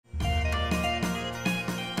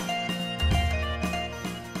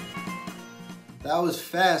That was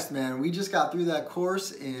fast, man. We just got through that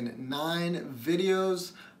course in 9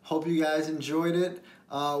 videos. Hope you guys enjoyed it.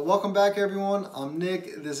 Welcome back, everyone. I'm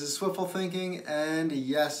Nick. This is Swiftful Thinking, and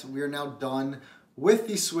yes, we are now done with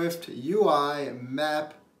the SwiftUI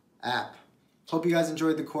Map App. Hope you guys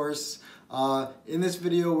enjoyed the course. In this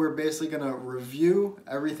video, we're basically going to review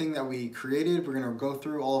everything that we created. We're going to go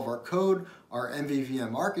through all of our code, our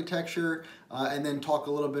MVVM architecture, and then talk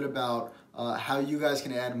a little bit about how you guys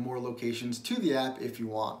can add more locations to the app if you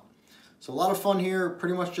want. So a lot of fun here,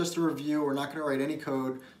 pretty much just a review. We're not going to write any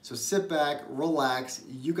code. So sit back, relax.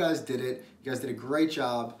 You guys did it. You guys did a great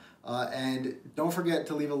job. And don't forget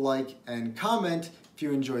to leave a like and comment if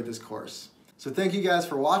you enjoyed this course. So thank you guys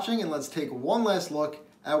for watching, and let's take one last look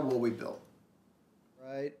at what we built.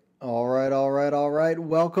 All right.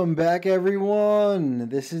 Welcome back, everyone.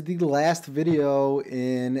 This is the last video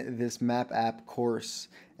in this map app course.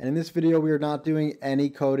 And in this video, we are not doing any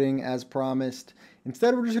coding as promised.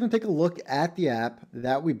 Instead, we're just going to take a look at the app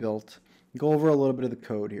that we built, go over a little bit of the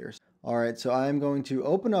code here. All right, so I'm going to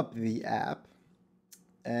open up the app,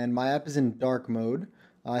 and my app is in dark mode.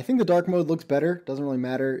 I think the dark mode looks better. Doesn't really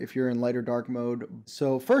matter if you're in light or dark mode.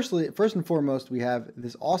 So first and foremost, we have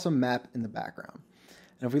this awesome map in the background.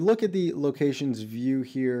 And if we look at the locations view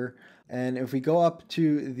here, and if we go up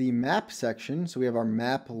to the map section, so we have our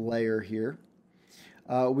map layer here,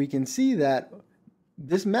 we can see that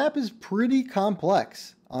this map is pretty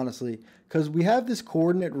complex, honestly, because we have this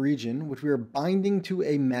coordinate region, which we are binding to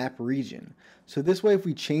a map region. So this way, if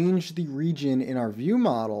we change the region in our view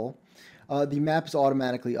model, the map is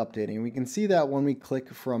automatically updating. And we can see that when we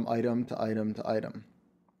click from item to item to item.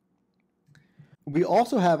 We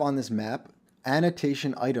also have on this map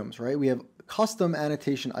annotation items, right? We have custom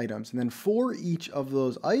annotation items. And then for each of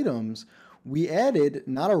those items, we added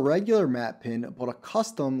not a regular map pin, but a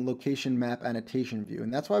custom location map annotation view.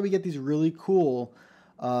 And that's why we get these really cool,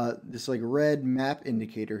 this like red map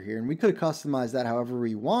indicator here. And we could have customized that however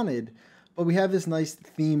we wanted, but we have this nice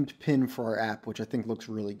themed pin for our app, which I think looks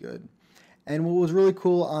really good. And what was really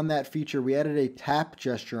cool on that feature, we added a tap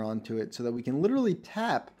gesture onto it so that we can literally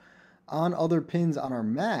tap on other pins on our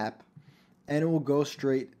map and it will go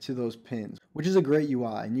straight to those pins, which is a great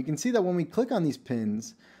UI. And you can see that when we click on these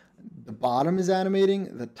pins, the bottom is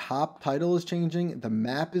animating, the top title is changing, the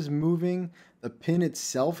map is moving, the pin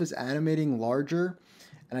itself is animating larger.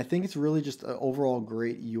 And I think it's really just an overall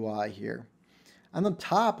great UI here. On the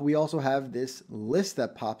top, we also have this list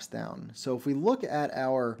that pops down. So if we look at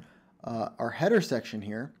our header section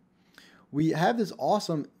here, we have this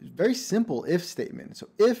awesome, very simple if statement. So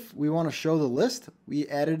if we want to show the list, we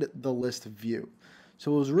added the list view.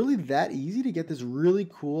 So it was really that easy to get this really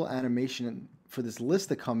cool animation for this list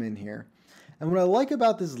to come in here. And what I like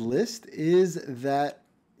about this list is that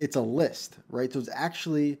it's a list, right? So it's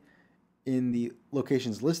actually in the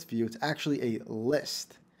locations list view, it's actually a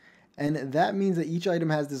list. And that means that each item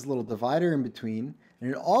has this little divider in between. And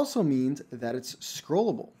it also means that it's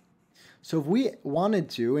scrollable. So if we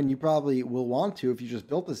wanted to, and you probably will want to if you just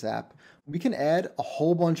built this app, we can add a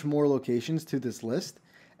whole bunch more locations to this list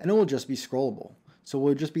and it will just be scrollable. So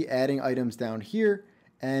we'll just be adding items down here,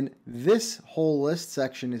 and this whole list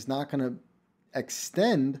section is not going to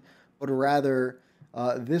extend, but rather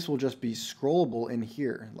this will just be scrollable in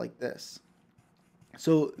here like this.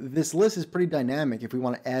 So this list is pretty dynamic if we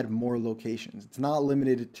want to add more locations. It's not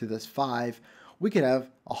limited to this 5. We could have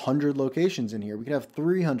 100 locations in here. We could have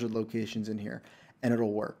 300 locations in here, and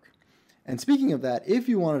it'll work. And speaking of that, if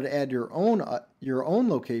you wanted to add your own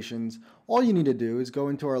locations, all you need to do is go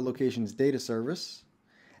into our locations data service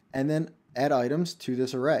and then add items to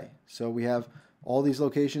this array. So we have all these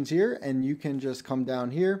locations here, and you can just come down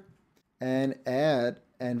here and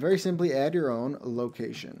very simply add your own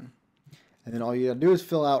location. And then all you gotta do is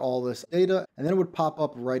fill out all this data, and then it would pop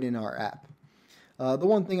up right in our app. The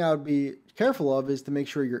one thing I would be careful of is to make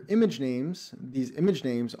sure your image names, these image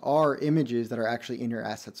names are images that are actually in your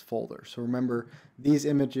assets folder. So remember, these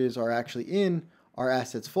images are actually in our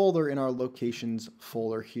assets folder. In our locations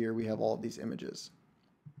folder here, we have all of these images.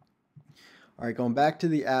 All right, going back to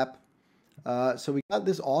the app. So we got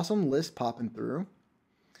this awesome list popping through,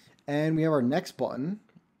 and we have our next button.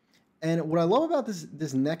 And what I love about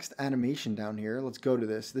this next animation down here, let's go to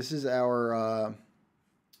this. This is our,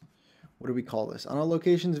 what do we call this? On our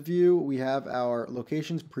locations view, we have our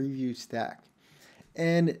locations preview stack.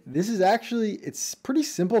 And this is actually, it's pretty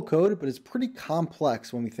simple code, but it's pretty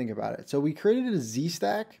complex when we think about it. So we created a Z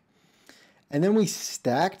stack, and then we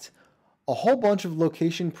stacked a whole bunch of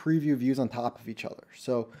location preview views on top of each other.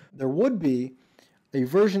 So there would be a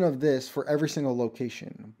version of this for every single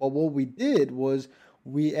location. But what we did was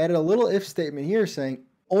we added a little if statement here saying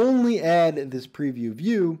only add this preview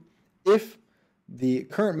view if the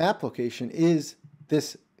current map location is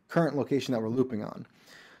this current location that we're looping on.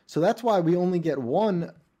 So that's why we only get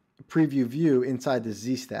one preview view inside the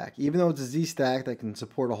Z stack. Even though it's a Z stack that can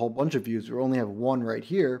support a whole bunch of views, we only have one right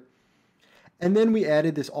here. And then we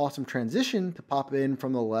added this awesome transition to pop in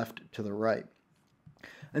from the left to the right.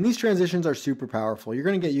 And these transitions are super powerful. You're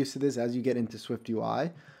going to get used to this as you get into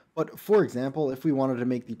SwiftUI. But for example, if we wanted to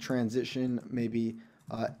make the transition maybe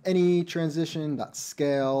any transition,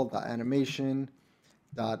 .scale, .animation,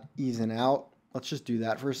 .ease in out. Let's just do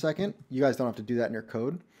that for a second. You guys don't have to do that in your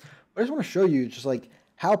code. But I just want to show you just like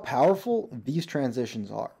how powerful these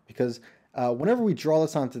transitions are, because whenever we draw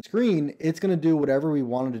this onto the screen, it's going to do whatever we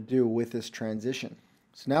wanted to do with this transition.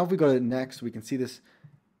 So now if we go to next, we can see this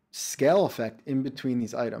scale effect in between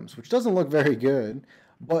these items, which doesn't look very good,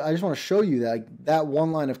 but I just want to show you that that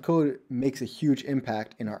one line of code makes a huge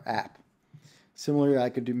impact in our app. Similarly, I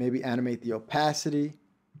could do maybe animate the opacity,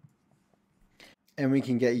 and we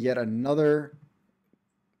can get yet another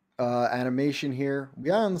animation here.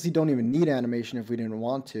 We honestly don't even need animation if we didn't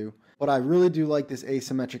want to, but I really do like this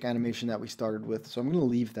asymmetric animation that we started with, so I'm going to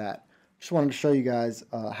leave that. Just wanted to show you guys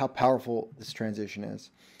how powerful this transition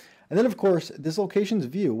is. And then of course, this locations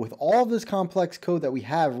view, with all this complex code that we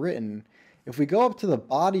have written, if we go up to the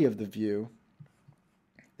body of the view,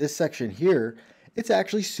 this section here, it's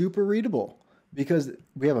actually super readable because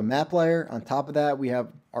we have a map layer. On top of that, we have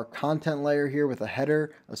our content layer here with a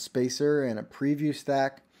header, a spacer, and a preview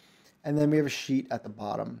stack. And then we have a sheet at the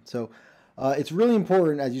bottom. So it's really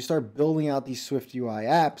important as you start building out these SwiftUI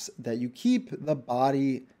apps that you keep the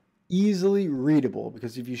body easily readable,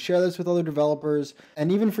 because if you share this with other developers and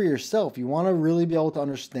even for yourself, you want to really be able to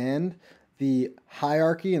understand the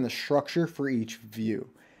hierarchy and the structure for each view.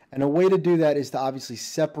 And a way to do that is to obviously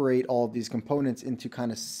separate all of these components into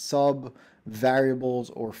kind of sub variables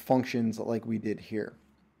or functions like we did here.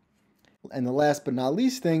 And the last but not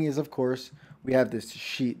least thing is, of course, we have this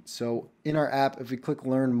sheet. So in our app, if we click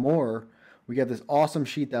learn more, we get this awesome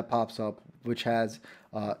sheet that pops up, which has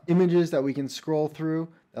images that we can scroll through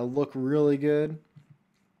that look really good.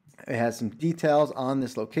 It has some details on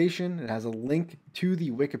this location. It has a link to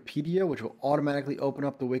the Wikipedia, which will automatically open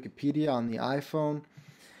up the Wikipedia on the iPhone.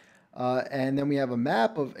 And then we have a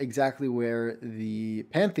map of exactly where the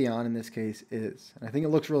Pantheon in this case is. And I think it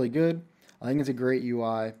looks really good. I think it's a great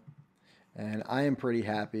UI, and I am pretty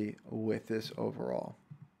happy with this overall.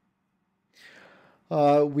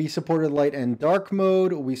 We supported light and dark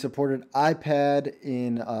mode. We supported iPad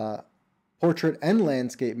in portrait and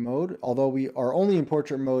landscape mode, although we are only in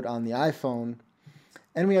portrait mode on the iPhone.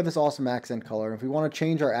 And we have this awesome accent color. If we want to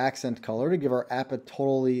change our accent color to give our app a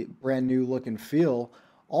totally brand new look and feel,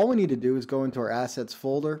 all we need to do is go into our assets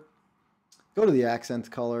folder, go to the accent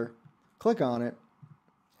color, click on it,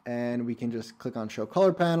 and we can just click on show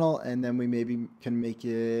color panel, and then we maybe can make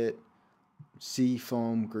it sea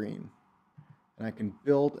foam green. And I can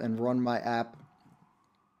build and run my app.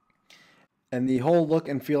 And the whole look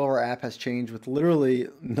and feel of our app has changed with literally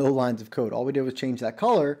no lines of code. All we did was change that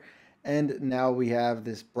color, and now we have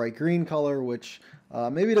this bright green color, which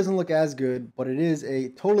maybe doesn't look as good, but it is a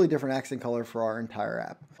totally different accent color for our entire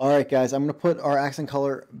app. All right, guys, I'm going to put our accent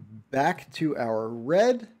color back to our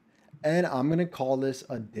red, and I'm going to call this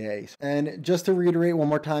a day. And just to reiterate one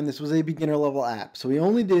more time, this was a beginner level app. So we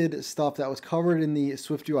only did stuff that was covered in the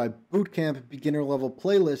SwiftUI Bootcamp beginner level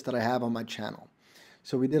playlist that I have on my channel.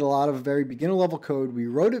 So we did a lot of very beginner level code. We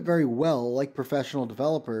wrote it very well like professional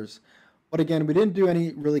developers. But again, we didn't do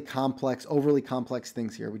any really complex, overly complex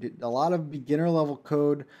things here. We did a lot of beginner level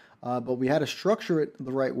code, but we had to structure it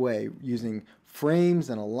the right way using frames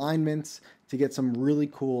and alignments to get some really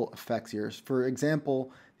cool effects here. For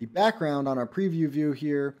example, the background on our preview view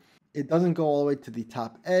here, it doesn't go all the way to the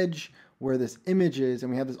top edge where this image is,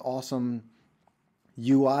 and we have this awesome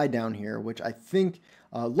UI down here, which I think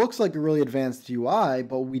looks like a really advanced UI,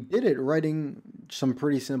 but we did it writing some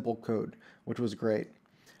pretty simple code, which was great.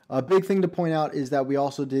 A big thing to point out is that we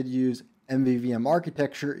also did use MVVM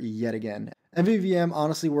Architecture yet again. MVVM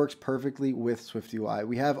honestly works perfectly with SwiftUI.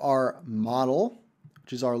 We have our model,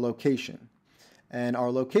 which is our location. And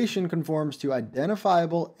our location conforms to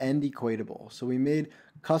identifiable and equatable. So we made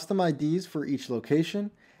custom IDs for each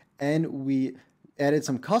location, and we added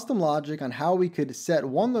some custom logic on how we could set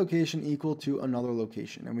one location equal to another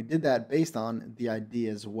location. And we did that based on the ID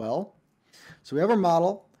as well. So we have our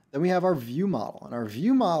model, then we have our view model. And our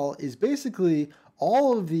view model is basically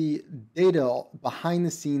all of the data behind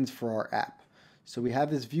the scenes for our app. So we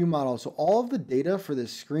have this view model. So all of the data for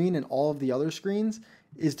this screen and all of the other screens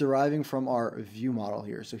is deriving from our view model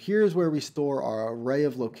here. So here's where we store our array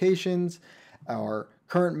of locations, our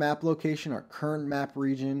current map location, our current map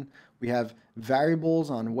region. We have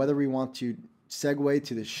variables on whether we want to segue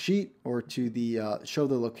to the sheet or to the show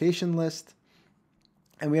the location list.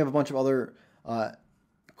 And we have a bunch of other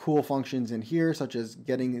cool functions in here, such as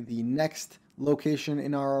getting the next location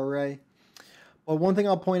in our array. But one thing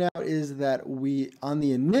I'll point out is that on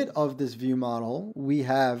the init of this view model, we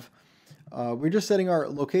have, we're just setting our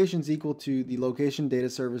locations equal to the location data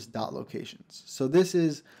service dot locations. So this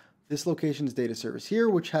is this locations data service here,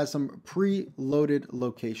 which has some pre-loaded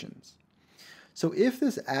locations. So if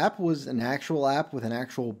this app was an actual app with an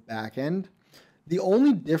actual backend, the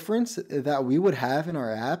only difference that we would have in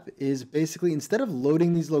our app is basically instead of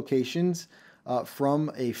loading these locations from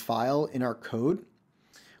a file in our code,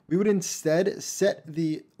 we would instead set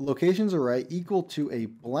the locations array equal to a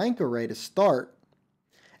blank array to start,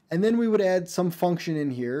 and then we would add some function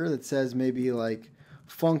in here that says maybe like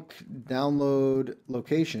func download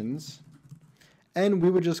locations, and we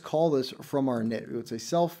would just call this from our init. We would say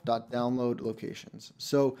self.download locations.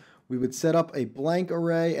 So we would set up a blank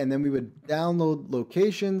array, and then we would download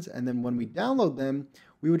locations, and then when we download them,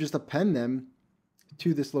 we would just append them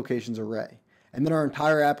to this locations array. And then our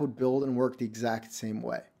entire app would build and work the exact same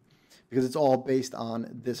way, because it's all based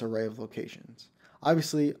on this array of locations.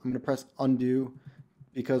 Obviously, I'm going to press undo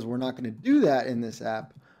because we're not going to do that in this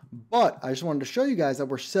app, but I just wanted to show you guys that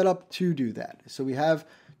we're set up to do that. So we have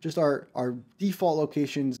just our default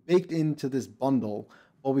locations baked into this bundle,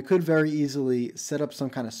 but we could very easily set up some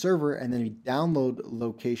kind of server and then we download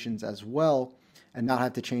locations as well and not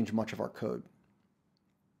have to change much of our code.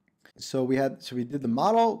 So we did the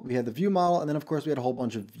model, we had the view model, and then of course we had a whole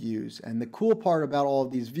bunch of views. And the cool part about all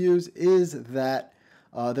of these views is that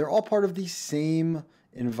they're all part of the same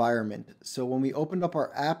environment. So when we opened up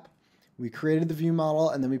our app, we created the view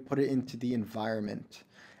model and then we put it into the environment.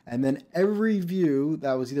 And then every view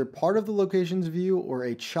that was either part of the locations view or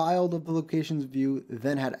a child of the locations view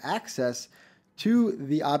then had access to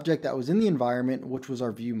the object that was in the environment, which was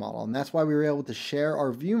our view model. And that's why we were able to share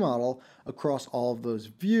our view model across all of those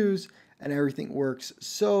views, and everything works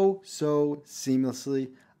so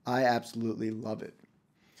seamlessly. I absolutely love it.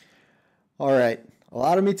 All right, a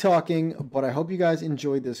lot of me talking, but I hope you guys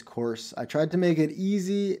enjoyed this course. I tried to make it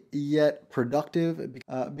easy yet productive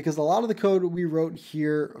because a lot of the code we wrote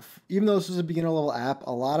here, even though this was a beginner level app,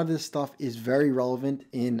 a lot of this stuff is very relevant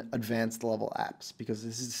in advanced level apps, because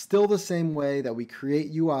this is still the same way that we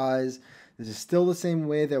create UIs. This is still the same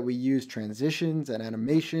way that we use transitions and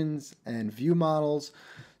animations and view models.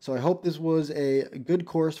 So I hope this was a good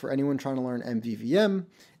course for anyone trying to learn MVVM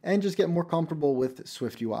and just get more comfortable with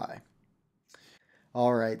SwiftUI.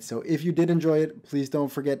 All right, so if you did enjoy it, please don't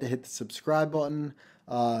forget to hit the subscribe button,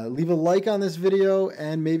 leave a like on this video,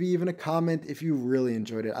 and maybe even a comment if you really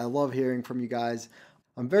enjoyed it. I love hearing from you guys.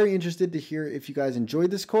 I'm very interested to hear if you guys enjoyed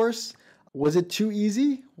this course. Was it too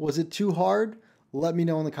easy? Was it too hard? Let me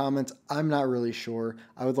know in the comments. I'm not really sure.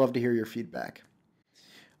 I would love to hear your feedback.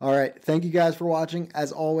 All right, thank you guys for watching.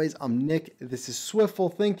 As always, I'm Nick. This is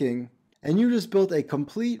Swiftful Thinking, and you just built a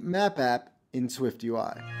complete map app in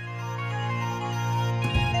SwiftUI.